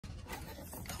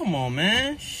Come on,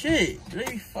 man. Shit.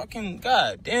 Really fucking,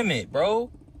 god damn it, bro.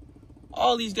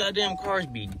 All these goddamn cars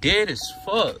be dead as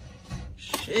fuck.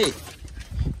 Shit.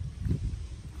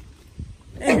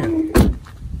 Damn.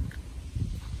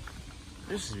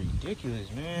 This is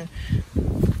ridiculous, man.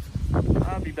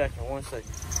 I'll be back in 1 second.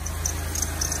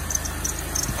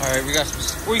 Alright, we got some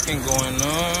squeaking going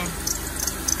on.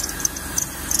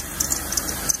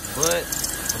 But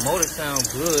the motor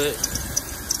sounds good.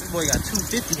 This boy got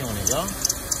 250 on it, y'all.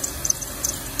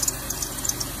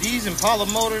 These Impala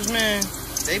motors, man,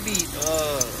 they be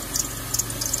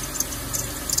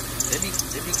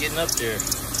getting up there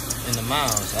in the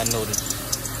miles, I noticed.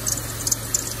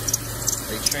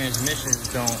 Their transmissions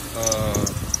don't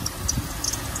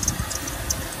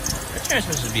their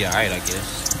transmissions be alright, I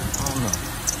guess. I don't know.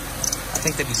 I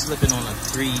think they be slipping on a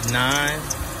 3.9.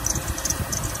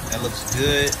 That looks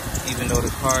good, even though the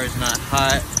car is not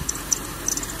hot.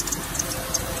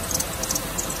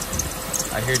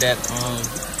 I hear that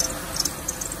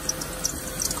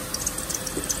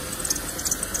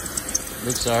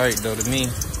looks alright though to me.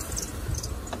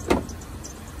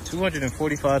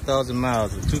 245,000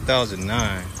 miles of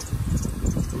 2009.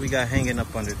 What we got hanging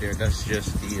up under there? That's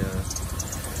just the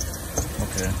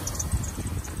okay.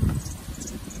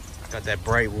 Got that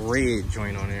bright red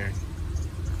joint on there.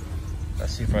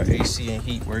 Let's see if our AC and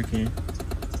heat working.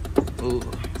 Ooh.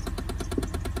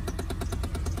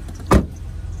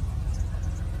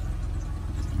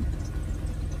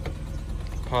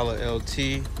 Impala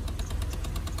LT.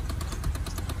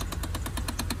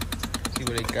 See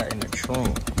what they got in the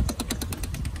trunk.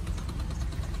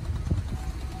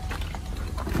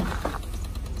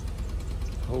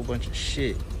 A whole bunch of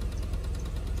shit.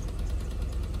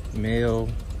 Mail,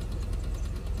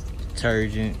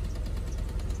 detergent,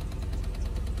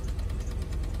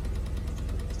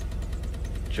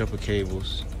 jumper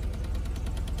cables.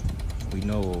 We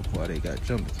know why they got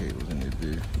jumper cables in this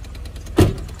video.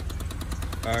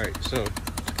 All right, so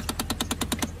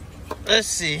let's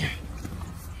see.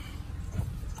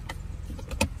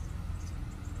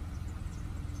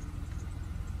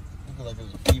 Look like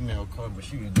it's a female car, but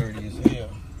she was dirty as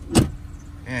hell.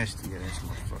 Nasty ass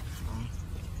motherfucker.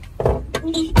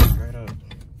 Straight up.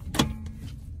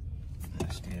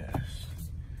 Nasty ass.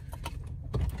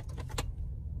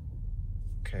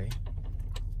 Okay.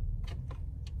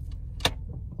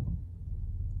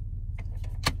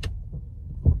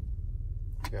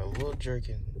 Got a little jerk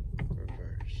in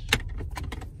reverse.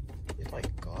 It's like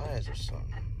glass or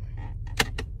something.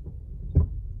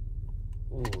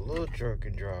 Ooh, a little jerk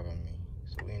and drive on me.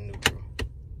 So we in neutral.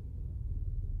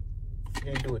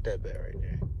 Can't do it that bad right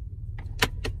there.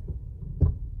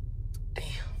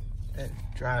 Damn, that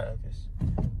drive is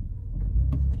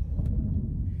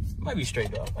might be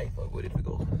straight though. I might fuck with it if it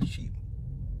go cheap.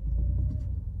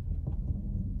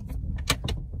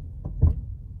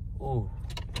 Ooh,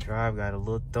 drive got a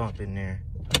little thump in there.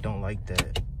 I don't like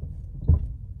that.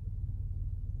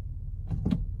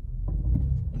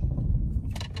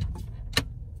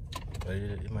 But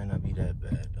it might not be that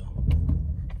bad though.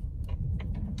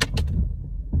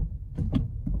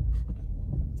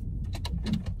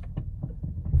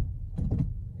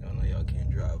 Y'all know y'all can't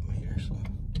drive from here, so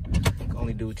you can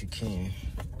only do what you can.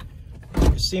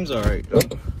 It seems alright though.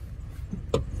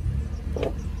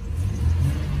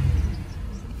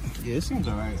 Yeah, it seems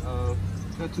alright.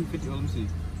 Got 250. Oh, let me see.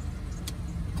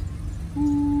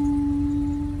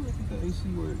 Ooh, I think the AC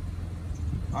worked.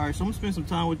 Alright, so I'm gonna spend some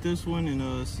time with this one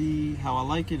and see how I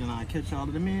like it, and I'll catch y'all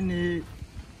in a minute.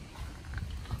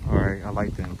 Alright, I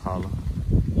like the Impala.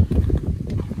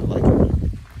 I like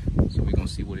it. So we're gonna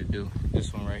see what it do.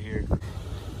 This one right here.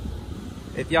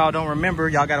 If y'all don't remember,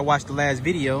 y'all gotta watch the last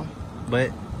video,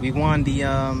 but we won the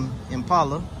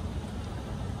Impala.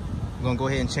 We're gonna go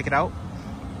ahead and check it out.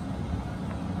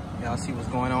 Y'all see what's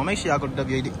going on. Make sure y'all go to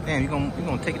WAD. Damn, you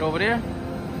gonna take it over there?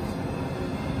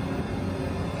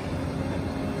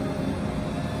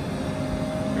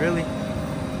 Really?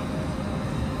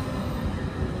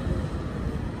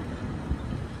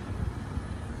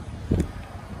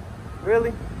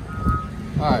 Really?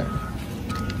 Alright.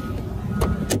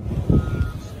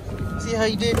 See how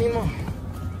you did, Nemo?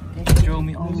 You drove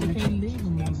me all the way.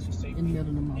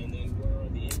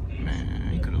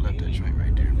 Man, you could have left that joint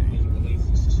right there, man.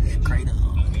 Straight up.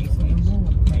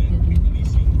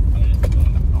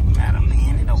 Don't matter,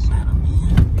 man. It don't matter,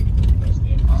 man.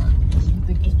 Alright.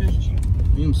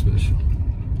 I'm special.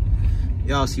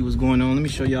 Y'all see what's going on. Let me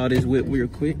show y'all this whip real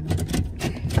quick.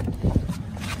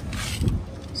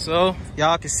 So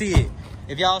y'all can see it.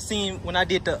 If y'all seen when I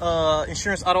did the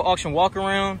insurance auto auction walk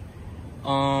around,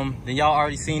 then y'all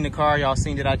already seen the car. Y'all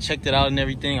seen that I checked it out and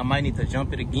everything. I might need to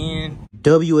jump it again.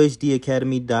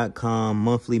 wehustledaily.com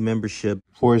monthly membership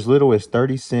for as little as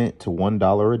 30 cents to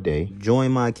 $1 a day.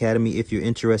 Join my academy if you're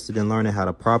interested in learning how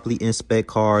to properly inspect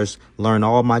cars, learn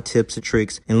all my tips and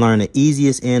tricks, and learn the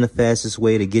easiest and the fastest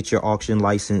way to get your auction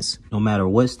license, no matter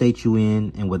what state you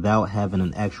in and without having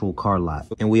an actual car lot.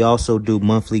 And we also do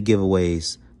monthly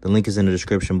giveaways. The link is in the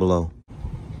description below.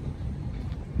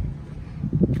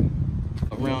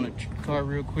 Around the car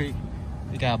real quick.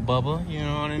 We got Bubba, you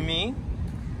know what I mean?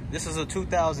 This is a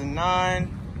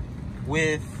 2009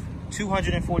 with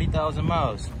 240,000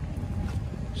 miles.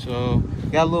 So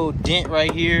got a little dent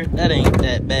right here. That ain't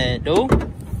that bad though.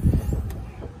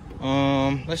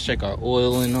 Let's check our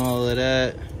oil and all of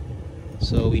that.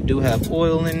 So we do have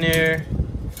oil in there.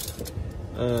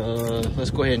 Let's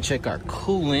go ahead and check our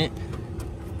coolant.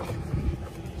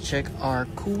 Check our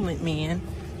coolant, man.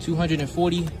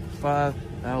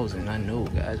 245,000. I know,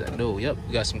 guys. I know. Yep,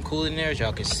 we got some coolant in there, as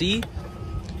y'all can see.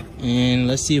 And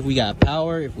let's see if we got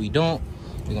power. If we don't,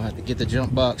 we're gonna have to get the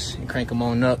jump box and crank them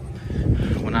on up.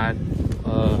 When I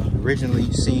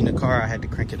originally seen the car, I had to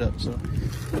crank it up. So,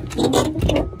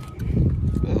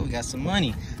 oh, we got some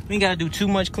money. We ain't gotta do too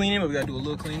much cleaning, but we gotta do a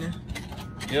little cleaning.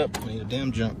 Yep, we need a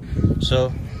damn jump.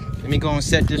 So let me go and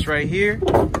set this right here.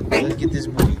 Let's get this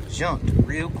boy jumped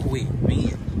real quick,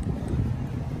 man.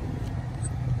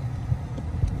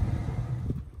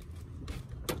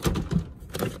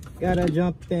 Gotta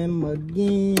jump him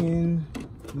again,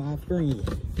 my friend.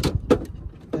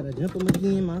 Gotta jump him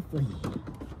again, my friend.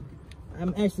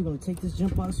 I'm actually gonna take this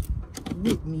jump box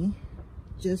with me,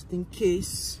 just in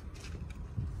case.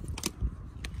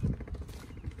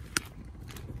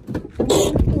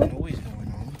 What noise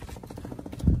going on?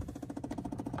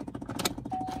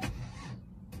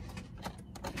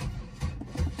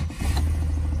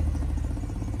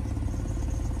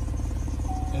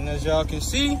 And as y'all can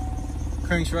see,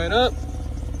 cranks right up.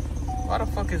 Why the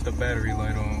fuck is the battery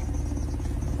light on?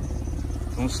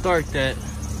 Don't start that.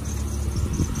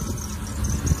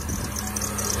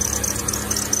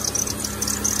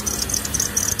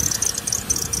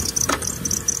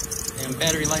 Damn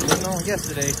battery light wasn't on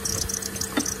yesterday.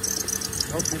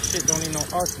 Hope this shit don't need no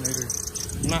alternator.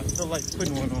 Do not feel like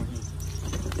putting one on here.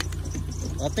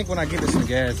 I think when I give it some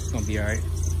gas, it's gonna be alright.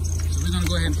 So we're gonna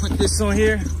go ahead and put this on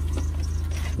here.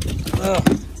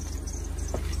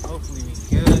 Hopefully we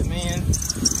good, man.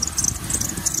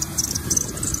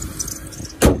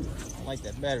 I like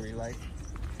that battery light.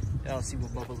 Y'all see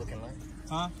what Bubba looking like.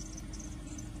 Huh?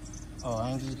 Oh,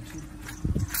 I ain't give you the key.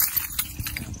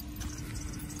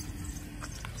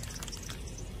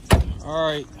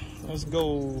 Alright, let's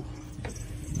go.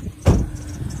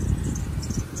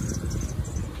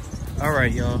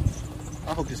 Alright, y'all.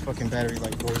 I hope this fucking battery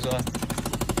light goes off.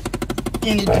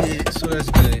 And it did, so that's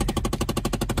good.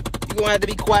 You're gonna have to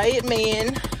be quiet,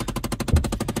 man.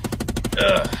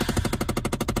 Ugh.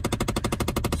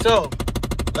 So,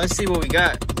 let's see what we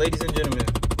got, ladies and gentlemen.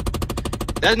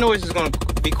 That noise is gonna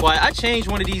be quiet. I changed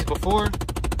one of these before.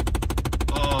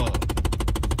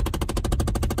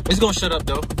 It's gonna shut up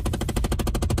though.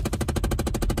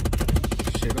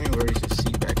 Shit, let me raise the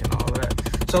seat back and all that.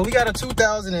 So we got a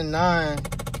 2009.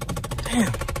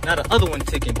 Damn, now the other one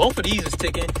ticking. Both of these is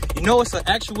ticking. You know it's an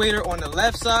actuator on the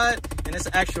left side and it's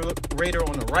an actuator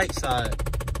on the right side.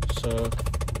 So,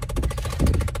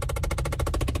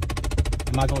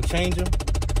 am I gonna change them?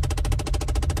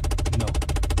 No.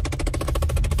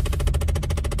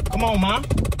 Come on, ma.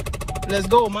 Let's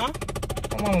go, ma.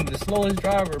 Come on, the slowest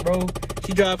driver, bro.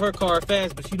 She drive her car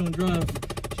fast, but she don't drive.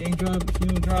 She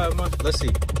don't drive much. Let's see.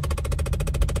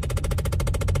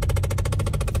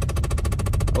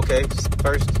 Okay,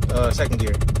 first, second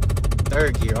gear.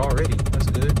 Third gear already. That's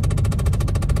good.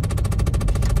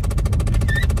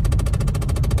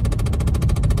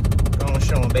 Go on,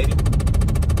 show 'em, baby.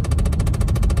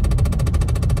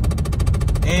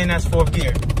 And that's fourth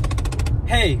gear.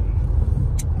 Hey,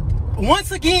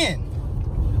 once again,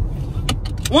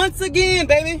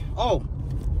 baby. Oh,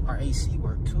 our AC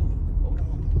worked too. Hold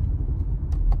on.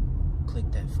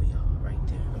 Click that for y'all right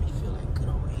there. Let me feel that good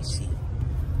old AC.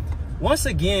 Once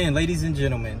again, ladies and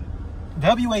gentlemen,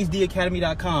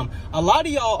 wehustledaily.com. A lot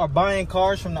of y'all are buying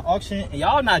cars from the auction and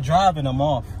y'all not driving them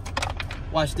off.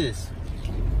 Watch this.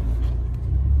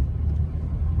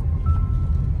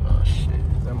 Oh shit,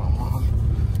 is that my mom?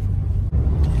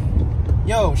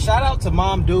 Yo, shout out to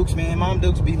Mom Dukes, man. Mom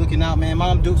Dukes be looking out, man.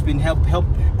 Mom Dukes been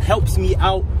helps me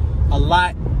out a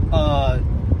lot,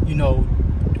 you know,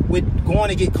 with going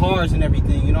to get cars and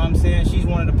everything. You know what I'm saying? She's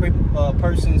one of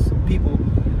the people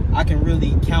I can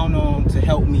really count on to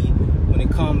help me when it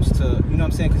comes to, you know what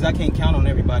I'm saying? Because I can't count on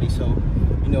everybody. So,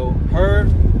 you know, her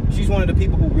she's one of the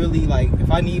people who really, like,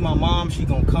 if I need my mom, she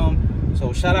gonna come.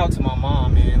 So shout out to my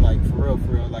mom, man. Like, for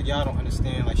real. Like, y'all don't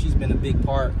understand. Like, she's been a big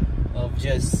part of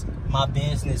just my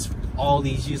business all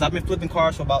these years. I've been flipping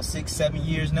cars for about 6-7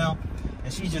 years now,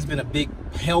 and she's just been a big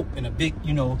help and a big,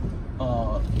 you know,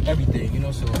 everything, you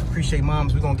know. So I appreciate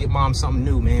moms. We're gonna get mom something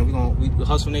new, man. We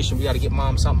Hustle Nation, we gotta get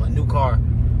mom something, a new car.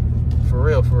 For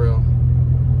real.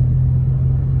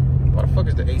 Why the fuck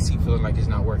is the AC feeling like it's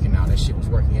not working now? That shit was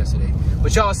working yesterday.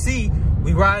 But y'all see,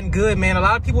 we riding good, man. A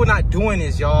lot of people are not doing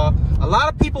this, y'all. A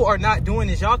lot of people are not doing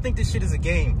this. Y'all think this shit is a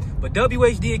game. But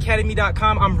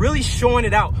wehustledaily.com, I'm really showing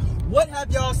it out. What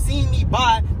have y'all seen me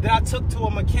buy that I took to a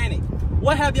mechanic?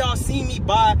 What have y'all seen me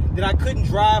buy that I couldn't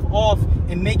drive off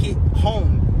and make it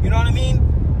home? You know what I mean?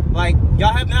 Like,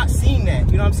 y'all have not seen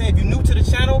that. You know what I'm saying? If you're new to the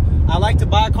channel, I like to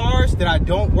buy cars that I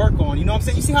don't work on. You know what I'm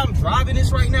saying? You see how I'm driving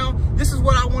this right now? This is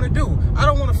what I want to do. I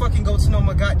don't want to fucking go to no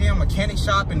goddamn mechanic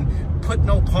shop and put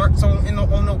no parts on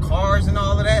no cars and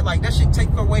all of that. Like, that shit take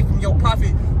away from your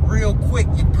profit real quick.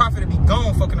 Your profit will be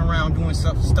gone fucking around doing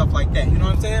stuff like that. You know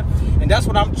what I'm saying? And that's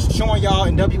what I'm showing y'all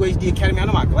in WHD Academy. I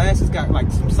know my glasses got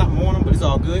like something on them, but it's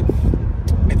all good.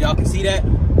 If y'all can see that.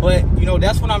 But, you know,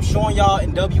 that's what I'm showing y'all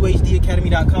in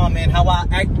wehustledaily.com, man. Why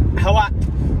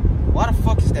the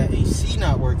fuck is that AC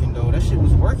not working, though? That shit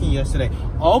was working yesterday.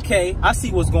 Okay, I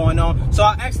see what's going on. So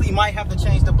I actually might have to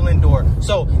change the blend door.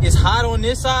 So it's hot on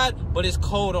this side, but it's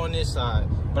cold on this side.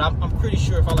 But I'm pretty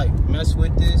sure if I, like, mess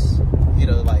with this,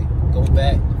 it'll, like, go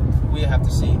back. We'll have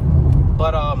to see.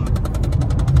 But,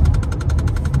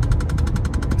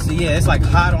 so yeah, it's, like,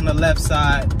 hot on the left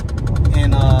side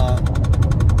and,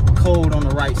 cold on the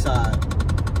right side.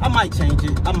 I might change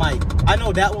it. I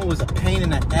know that one was a pain in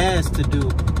the ass to do,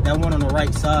 that one on the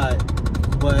right side,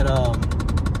 but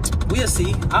we'll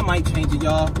see. I might change it,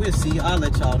 y'all. We'll see. I'll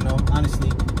let y'all know, honestly.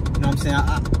 You know what I'm saying?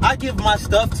 I give my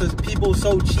stuff to people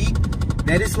so cheap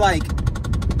that it's like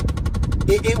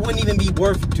it wouldn't even be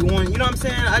worth doing. You know what I'm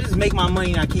saying? I just make my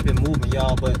money and I keep it moving,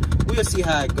 y'all. But we'll see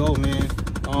how it go, man.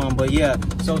 But yeah,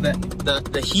 so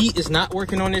the heat is not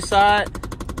working on this side.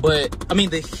 But, I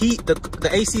mean, the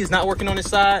AC is not working on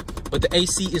this side, but the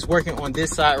AC is working on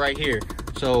this side right here.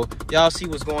 So, y'all see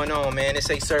what's going on, man. It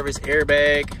say service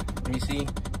airbag. Let me see.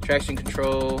 Traction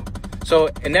control. So,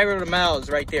 and there are the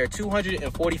miles right there.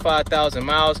 245,000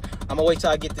 miles. I'm going to wait till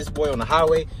I get this boy on the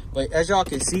highway. But as y'all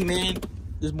can see, man,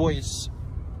 this boy is...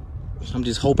 I'm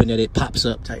just hoping that it pops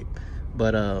up type.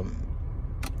 But, oh,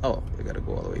 we got to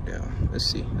go all the way down. Let's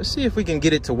see. Let's see if we can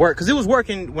get it to work. Because it was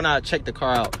working when I checked the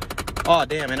car out. Oh,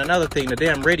 damn, and another thing, the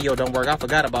damn radio don't work. I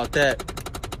forgot about that.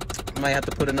 I might have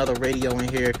to put another radio in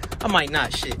here. I might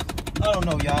not, shit. I don't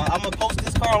know, y'all. I'm going to post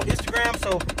this car on Instagram,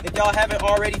 so if y'all haven't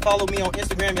already followed me on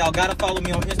Instagram, y'all got to follow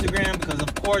me on Instagram because,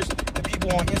 of course, the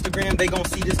people on Instagram, they going to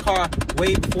see this car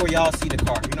way before y'all see the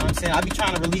car. You know what I'm saying? I be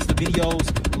trying to release the videos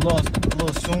a little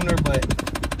sooner, but,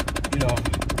 you know,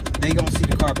 they going to see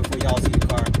the car before y'all see the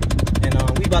car. And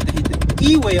we about to hit the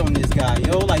E-way on this guy,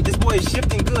 yo. Like, this boy is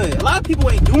shifting good. A lot of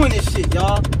people ain't doing this shit,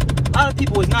 y'all. A lot of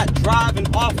people is not driving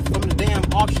off from the damn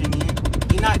auction, man.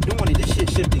 They not doing it. This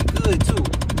shit shifting good, too.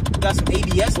 We got some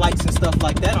ABS lights and stuff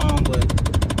like that on, but,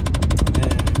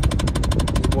 man,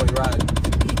 this boy riding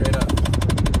straight up.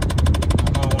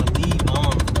 I don't want to leave my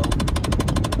arms, though.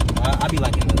 I be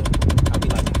like in the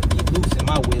loose in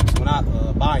my whips when I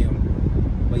buy them.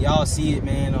 But y'all see it,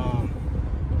 man.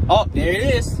 Oh, there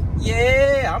it is.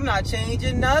 Yeah, I'm not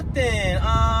changing nothing.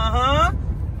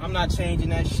 I'm not changing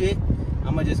that shit.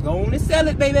 I'm gonna just go on and sell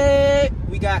it, baby.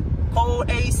 We got cold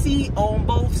AC on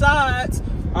both sides.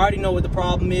 I already know what the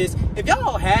problem is. If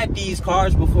y'all had these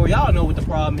cars before, y'all know what the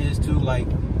problem is too. Like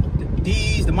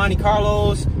the Monte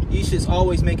Carlos, these shit's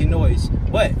always making noise.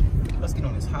 But let's get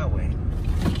on this highway.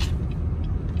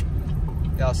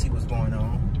 Y'all see what's going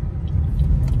on.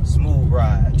 Smooth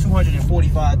ride.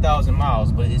 245,000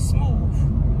 miles, but it's smooth.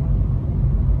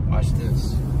 Watch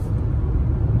this.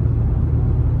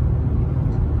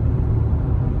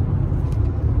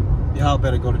 Y'all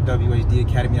better go to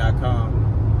wehustledaily.com.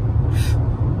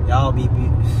 Y'all be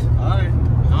alright.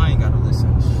 I ain't gotta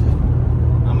listen to shit.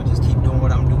 I'ma just keep doing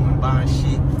what I'm doing, buying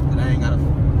shit that I ain't gotta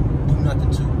do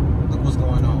nothing to. Look what's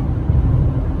going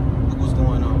on. Look what's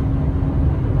going on.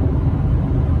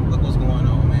 Look what's going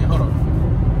on, man. Hold on.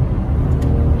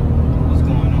 What's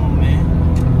going on,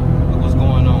 man? Look what's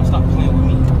going on. Stop playing with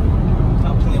me.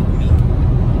 Stop playing with me.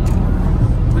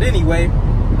 But anyway,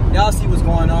 y'all see what's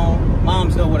going on.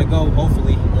 Moms know where to go,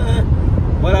 hopefully.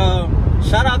 But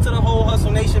shout out to the whole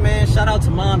Hustle Nation, man. Shout out to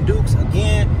Mom Dukes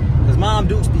again, because Mom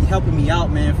Dukes be helping me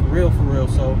out, man, for real, for real.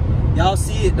 So y'all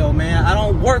see it though, man. I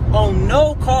don't work on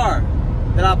no car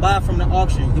that I buy from the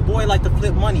auction. Your boy like to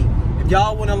flip money. if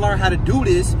y'all want to learn how to do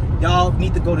this, y'all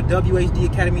need to go to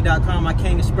wehustledaily.com. I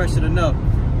can't express it enough.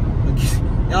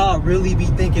 Y'all really be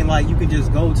thinking like you can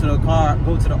just go to the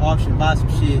auction, buy some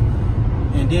shit,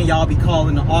 and then y'all be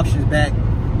calling the auctions back,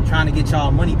 trying to get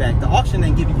y'all money back. The auction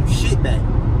ain't giving you shit back.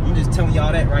 I'm just telling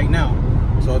y'all that right now.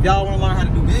 So if y'all want to learn how to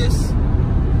do this,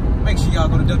 make sure y'all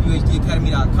go to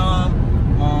wehustledaily.com.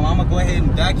 I'm gonna go ahead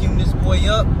and vacuum this boy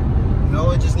up. You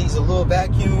know, it just needs a little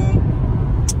vacuum.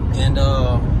 And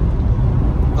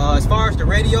as far as the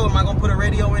radio, am I gonna put a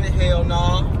radio in it? Hell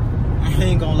no. I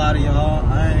ain't gonna lie to y'all.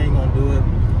 I ain't gonna do it.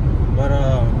 But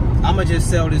I'm gonna just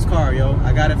sell this car, yo.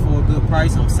 I got it for a good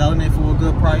price. I'm selling it for a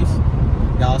good price.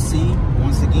 Y'all see,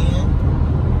 once again,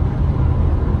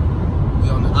 we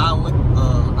on the highway.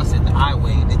 I said the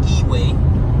highway, the E-way. You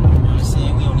know what I'm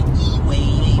saying? We on the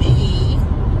E-way, baby.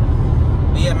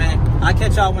 But yeah, man, I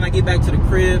catch y'all when I get back to the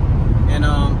crib. And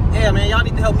yeah, man, y'all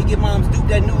need to help me get Mom's Duke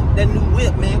that new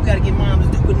whip, man. We gotta get Mom's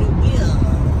Duke a new whip. You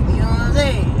know what I'm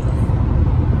saying?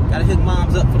 Gotta hook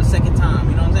Moms up for the second time.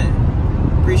 You know what I'm saying?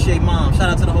 Appreciate Mom. Shout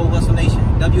out to the whole Hustle Nation.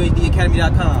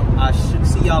 wehustledaily.com. I should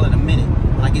see y'all in a minute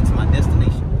when I get to my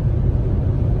destination.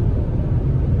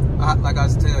 Like I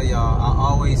tell y'all, I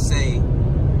always say,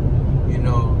 you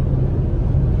know,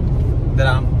 that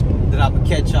I'm gonna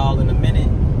catch y'all in a minute.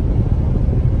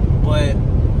 But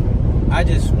I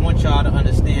just want y'all to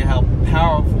understand how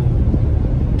powerful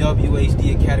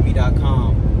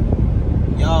wehustledaily.com.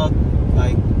 Y'all,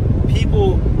 like,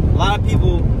 people, a lot of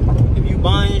people, if you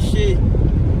buying shit, a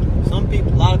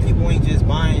lot of people ain't just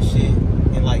buying shit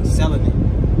and like selling it.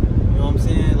 You know what I'm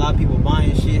saying? A lot of people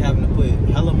buying shit, having to put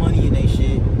hella money in their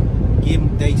shit, give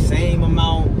them the same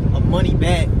amount of money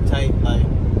back, type, like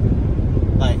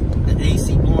the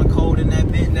AC blowing cold in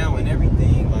that bit now and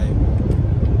everything, like.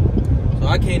 So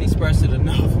I can't express it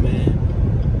enough, man.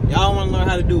 Y'all want to learn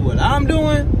how to do what I'm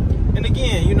doing? And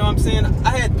again, you know what I'm saying?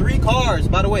 I had 3 cars,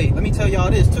 by the way. Let me tell y'all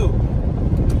this, too.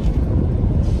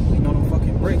 You know them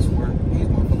fucking brakes work. These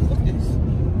motherfuckers, look at this.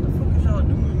 What the fuck is y'all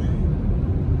doing,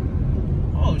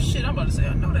 man? Oh, shit, I'm about to say,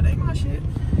 I know that ain't my shit.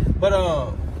 But,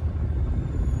 a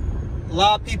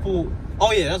lot of people...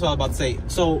 Oh, yeah, that's what I was about to say.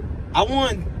 So, I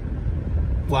won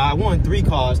 3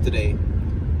 cars today.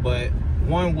 But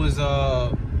one was,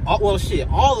 well, shit,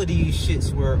 all of these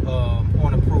shits were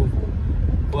on approval.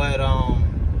 But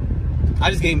I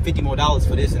just gave them $50 more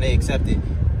for this and they accepted.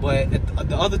 But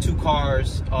the other 2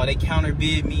 cars, they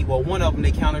counterbid me. Well, one of them,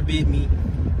 they counterbid me.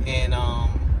 And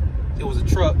it was a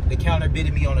truck. They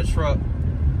counterbidded me on a truck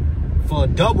for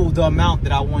double the amount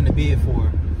that I wanted to bid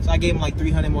for. So I gave them like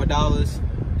 $300 more.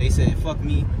 They said, fuck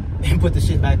me, and put the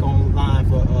shit back online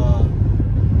for, you know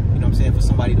what I'm saying, for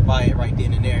somebody to buy it right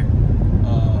then and there.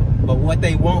 But what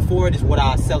they want for it is what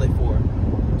I sell it for.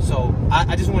 So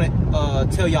I just want to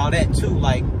tell y'all that too.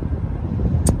 Like,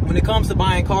 when it comes to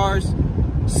buying cars,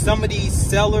 some of these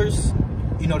sellers,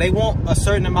 you know, they want a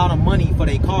certain amount of money for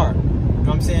their car. You know what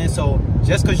I'm saying? So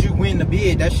just because you win the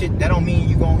bid, that don't mean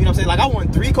you gon', you know what I'm saying? Like, I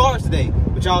won 3 cars today,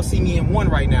 but y'all see me in 1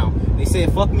 right now. They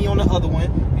said fuck me on the other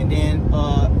one, and then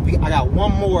I got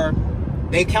 1 more.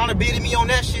 They counterbidded me on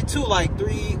that shit too, like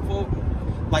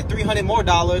 $300 more.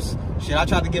 Shit, I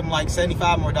tried to give them like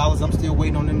 $75 more. I'm still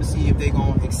waiting on them to see if they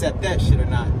gonna accept that shit or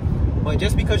not. But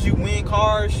just because you win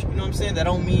cars, you know what I'm saying, that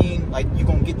don't mean like you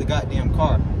gonna get the goddamn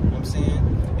car. You know what I'm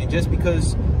saying? And just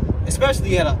because,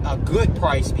 especially at a good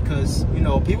price, because, you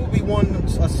know, people be wanting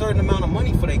a certain amount of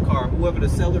money for their car. Whoever the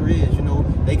seller is, you know,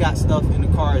 they got stuff in the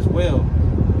car as well.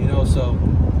 You know, so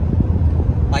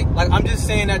like I'm just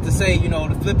saying that to say, you know,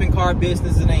 the flipping car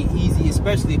business, it ain't easy,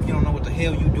 especially if you don't know what the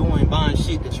hell you doing, buying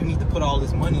shit that you need to put all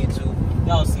this money into.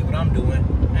 Y'all see what I'm doing.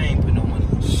 I ain't put no money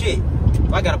in shit.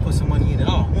 If I gotta put some money in it, I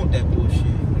don't want that bullshit. You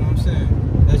know what I'm saying?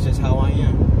 That's just how I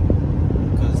am.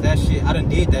 Cause that shit, I done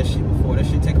did that shit before. That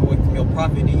shit take away from your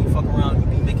profit, then you fuck around, you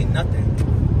be making nothing.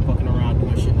 Fucking around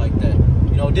doing shit like that.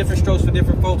 You know, different strokes for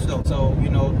different folks though. So, you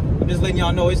know, I'm just letting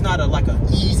y'all know it's not like an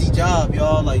easy job,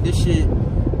 y'all. Like, this shit, you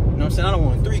know what I'm saying? I don't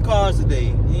want 3 cars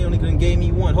today. He only gonna gave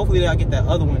me 1. Hopefully I get that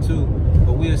other one too,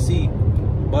 but we'll see.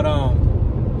 But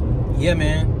yeah,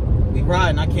 man, we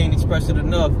riding. I can't express it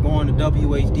enough. Going to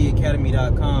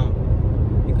wehustledaily.com,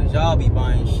 because y'all be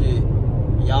buying shit.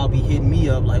 Y'all be hitting me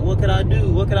up like, what could I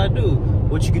do? What could I do?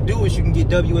 What you could do is you can get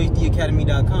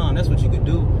wehustledaily.com. That's what you could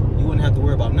do. You wouldn't have to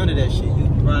worry about none of that shit. You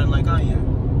riding like I am.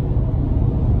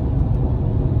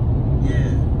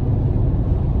 Yeah.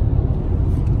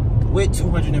 With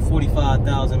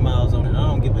 245,000 miles on it. I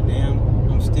don't give a damn.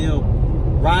 I'm still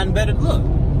riding better. Look,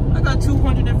 I got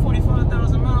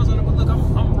 245,000 miles on it, but look,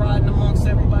 I'm riding amongst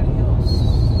everybody else.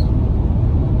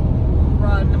 I'm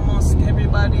riding amongst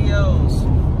everybody else.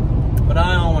 But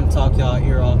I don't want to talk y'all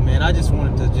ear off, man. I just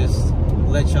wanted to just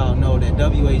let y'all know that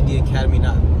WHD Academy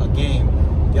not a game.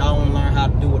 Y'all want to learn how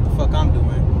to do what the fuck I'm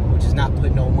doing, which is not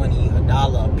put no money, a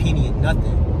dollar, a penny,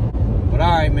 nothing. But all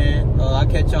right, man. I'll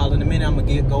catch y'all in a minute. I'm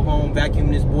gonna go home,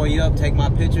 vacuum this boy up, take my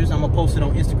pictures. I'm gonna post it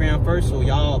on Instagram first, so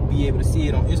y'all be able to see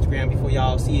it on Instagram before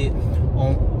y'all see it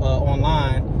on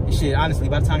online. And shit, honestly,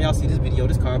 by the time y'all see this video,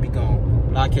 this car will be gone.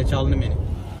 But I'll catch y'all in a minute.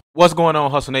 What's going on,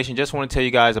 Hustle Nation? Just want to tell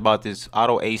you guys about this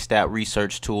Auto A-Stat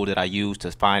research tool that I use to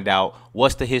find out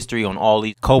what's the history on all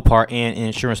these Copart and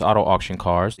insurance auto auction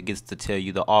cars. It gets to tell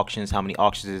you the auctions, how many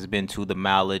auctions it's been to, the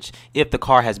mileage, if the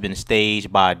car has been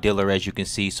staged by a dealer, as you can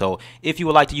see. So if you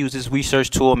would like to use this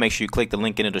research tool, make sure you click the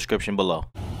link in the description below.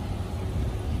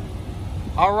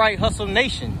 All right, Hustle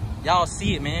Nation. Y'all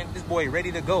see it, man. This boy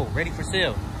ready to go, ready for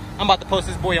sale. I'm about to post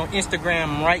this boy on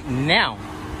Instagram right now.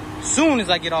 Soon as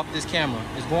I get off this camera.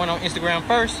 It's going on Instagram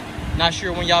first. Not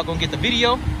sure when y'all gonna get the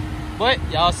video, but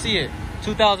y'all see it.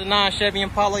 2009 Chevy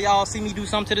Impala. Y'all see me do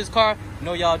something to this car?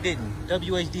 No, y'all didn't.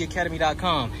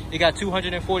 wehustledaily.com. It got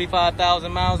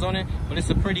 245,000 miles on it, but it's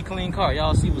a pretty clean car.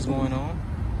 Y'all see what's going on.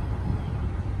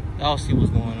 Y'all see what's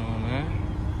going on,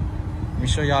 man. Let me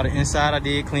show y'all the inside. I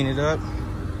did clean it up.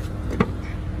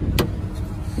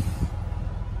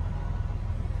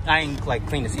 I ain't like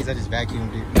clean the seats, I just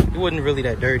vacuumed it. It wasn't really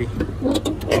that dirty.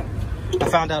 I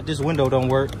found out this window don't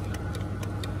work.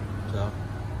 So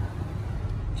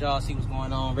y'all see what's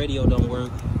going on. Radio don't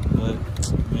work. But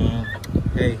man,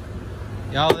 hey,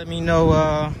 y'all let me know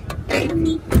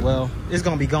well, it's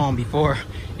gonna be gone before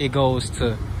it goes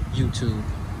to YouTube.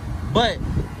 But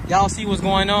y'all see what's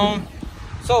going on.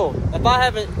 So if I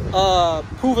haven't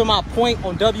proven my point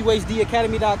on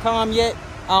wehustledaily.com yet,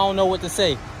 I don't know what to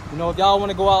say. You know, if y'all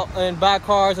want to go out and buy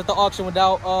cars at the auction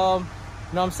without, you know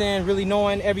what I'm saying, really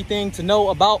knowing everything to know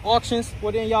about auctions,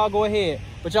 well, then y'all go ahead.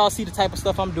 But y'all see the type of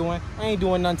stuff I'm doing. I ain't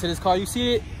doing nothing to this car. You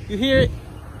see it? You hear it?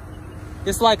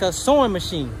 It's like a sewing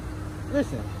machine.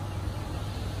 Listen.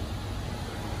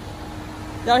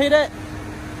 Y'all hear that?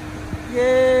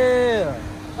 Yeah.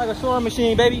 Like a sewing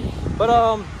machine, baby.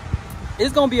 But,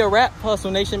 it's gonna be a wrap,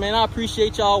 Hustle Nation, man. I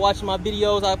appreciate y'all watching my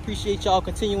videos. I appreciate y'all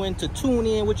continuing to tune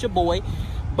in with your boy.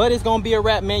 But it's gonna be a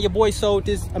wrap, man. Your boy sold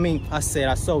this. I mean, I said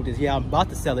I sold this. Yeah, I'm about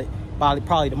to sell it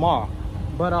probably tomorrow.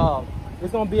 But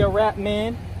it's gonna be a wrap,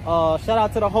 man. Shout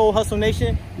out to the whole Hustle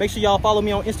Nation. Make sure y'all follow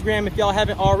me on Instagram if y'all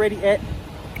haven't already at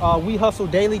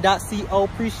wehustledaily.co.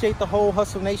 Appreciate the whole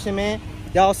Hustle Nation, man.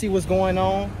 Y'all see what's going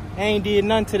on. I ain't did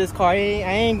nothing to this car. I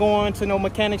ain't going to no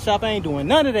mechanic shop. I ain't doing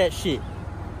none of that shit.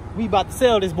 We about to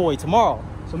sell this boy tomorrow.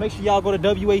 So make sure y'all go to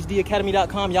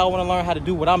wehustledaily.com. Y'all want to learn how to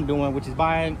do what I'm doing, which is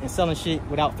buying and selling shit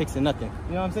without fixing nothing.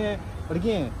 You know what I'm saying? But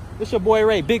again, it's your boy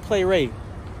Ray, Big Play Ray.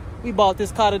 We bought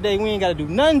this car today. We ain't got to do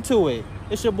nothing to it.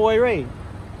 It's your boy Ray.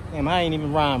 Damn, I ain't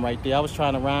even rhyme right there. I was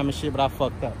trying to rhyme and shit, but I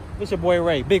fucked up. It's your boy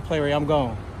Ray, Big Play Ray. I'm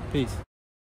gone. Peace.